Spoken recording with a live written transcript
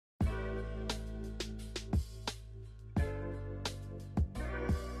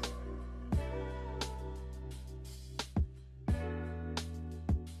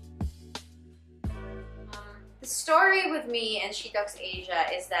The story with me and She Talks Asia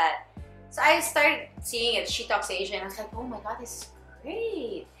is that, so I started seeing it, She Talks Asia, and I was like, oh my god, this is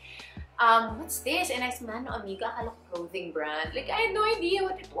great. What's this? And I said, Mano, amiga, akala ko clothing brand. Like, I had no idea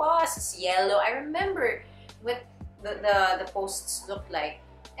what it was. It's yellow. I remember what the posts looked like.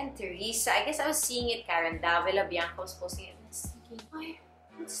 And Teresa, I guess I was seeing it, Karen Davila, Bianca was posting it, and I was thinking, why,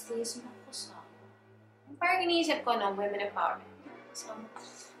 what's this? So, parang iniisip ko, no, women empowerment.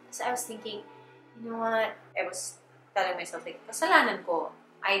 So I was thinking, you know what? I was telling myself, like, kasalanan ko.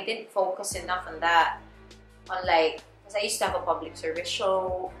 I didn't focus enough on that. On like, because I used to have a public service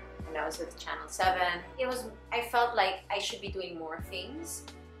show when I was with Channel 7. I felt like I should be doing more things.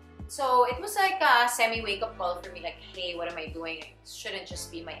 So it was like a semi-wake-up call for me, like, hey, what am I doing? It shouldn't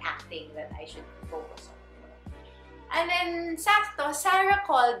just be my acting that I should focus on. And then, sakto, Sarah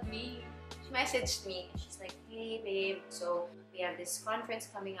called me. She messaged me. She's like, hey, babe, so we have this conference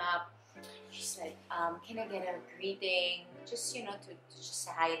coming up. She's like, can I get a greeting? Just, you know, to just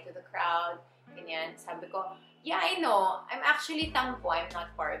say hi to the crowd. Ganyan. Sabi ko, yeah, I know. I'm actually tampo. I'm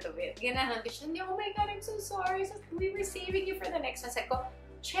not part of it. Ganyan. She's like, oh my God, I'm so sorry. So we were saving you for the next one. Sabi ko,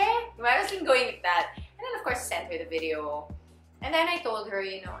 che? I was going with that. And then, of course, I sent her the video. And then I told her,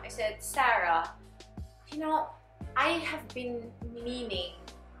 you know, I said, Sarah, you know, I have been meaning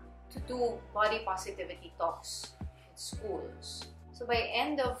to do body positivity talks in schools. So by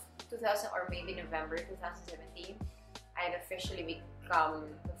end of 2000, or maybe November 2017, I had officially become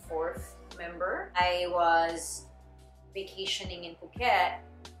the 4th member. I was vacationing in Phuket,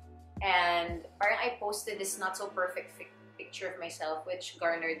 and parang I posted this not so perfect picture of myself, which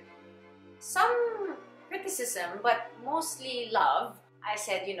garnered some criticism, but mostly love. I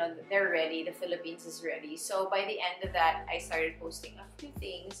said, you know, they're ready, the Philippines is ready. So by the end of that, I started posting a few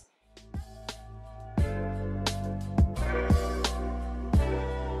things.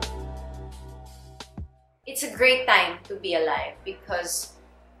 It's a great time to be alive because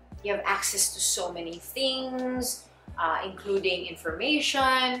you have access to so many things, including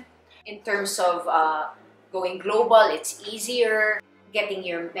information. In terms of going global, it's easier, getting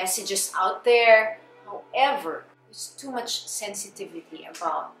your messages out there. However, there's too much sensitivity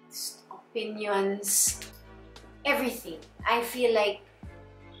about opinions, everything. I feel like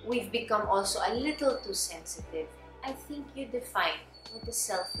we've become also a little too sensitive. I think you define what is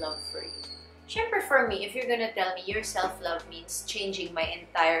self-love for you. Siyempre for me, if you're gonna tell me your self-love means changing my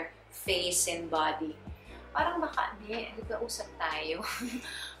entire face and body, parang baka, usap tayo.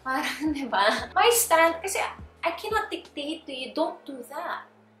 Parang, diba? My stand, kasi I cannot dictate to you, don't do that.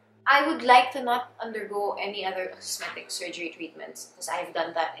 I would like to not undergo any other cosmetic surgery treatments because I've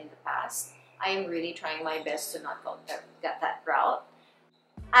done that in the past. I am really trying my best to not go that route.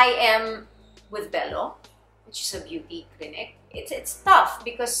 I am with Bello, which is a beauty clinic. It's tough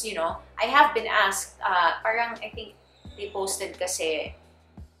because, you know, I have been asked, parang I think they posted kasi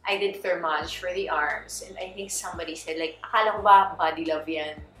I did thermage for the arms, and I think somebody said, like, akala ko ba body love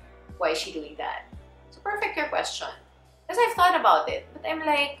yan? Why is she doing that? So perfect your question. Because I've thought about it, but I'm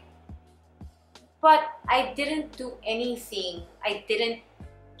like, but I didn't do anything. I didn't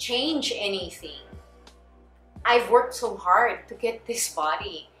change anything. I've worked so hard to get this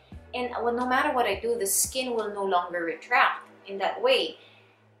body. And no matter what I do, the skin will no longer retract in that way.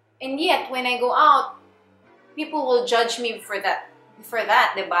 And yet, when I go out, people will judge me for that,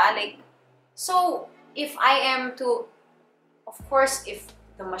 diba? Like, so, if I am to, of course, if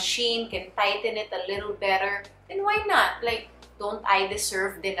the machine can tighten it a little better, then why not? Like, don't I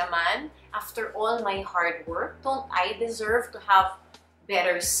deserve din naman? After all my hard work, don't I deserve to have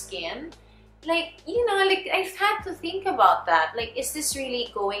better skin? Like, you know, like, I've had to think about that. Like, is this really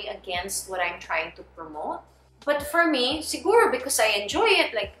going against what I'm trying to promote? But for me, siguro, because I enjoy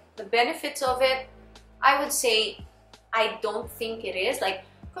it, like, the benefits of it, I would say, I don't think it is. Like,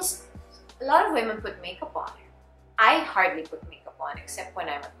 because a lot of women put makeup on. I hardly put makeup on, except when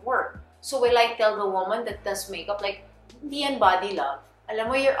I'm at work. So will I tell the woman that does makeup, like, hindi yan body love. Alam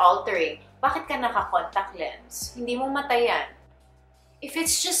mo, you're altering. Bakit ka naka-contact lens? Hindi mo matayan. If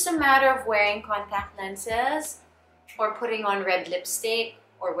it's just a matter of wearing contact lenses or putting on red lipstick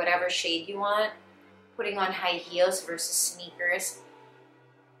or whatever shade you want, putting on high heels versus sneakers,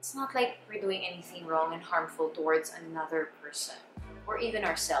 it's not like we're doing anything wrong and harmful towards another person or even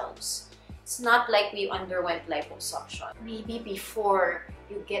ourselves. It's not like we underwent liposuction. Maybe before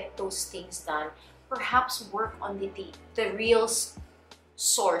you get those things done, perhaps work on the real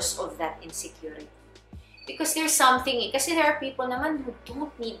source of that insecurity. Because there's something, kasi there are people naman who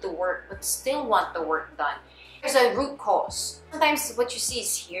don't need the work but still want the work done. There's a root cause. Sometimes what you see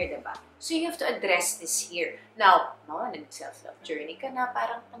is here, diba? So you have to address this here. Now, nag-self-love journey ka na,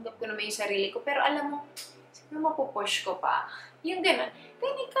 parang tanggap ko naman yung sarili ko, pero alam mo, yung mapupush ko pa. Yung gano'n.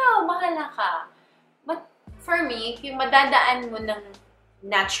 Then ikaw, bahala ka. But for me, yung madadaan mo ng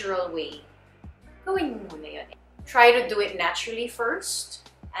natural way, gawin mo muna yun. Try to do it naturally first,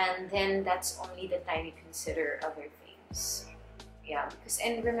 and then that's only the time you consider other things. Yeah, because,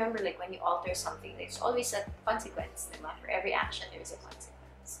 and remember, like, when you alter something, there's always a consequence. For every action, there's a consequence.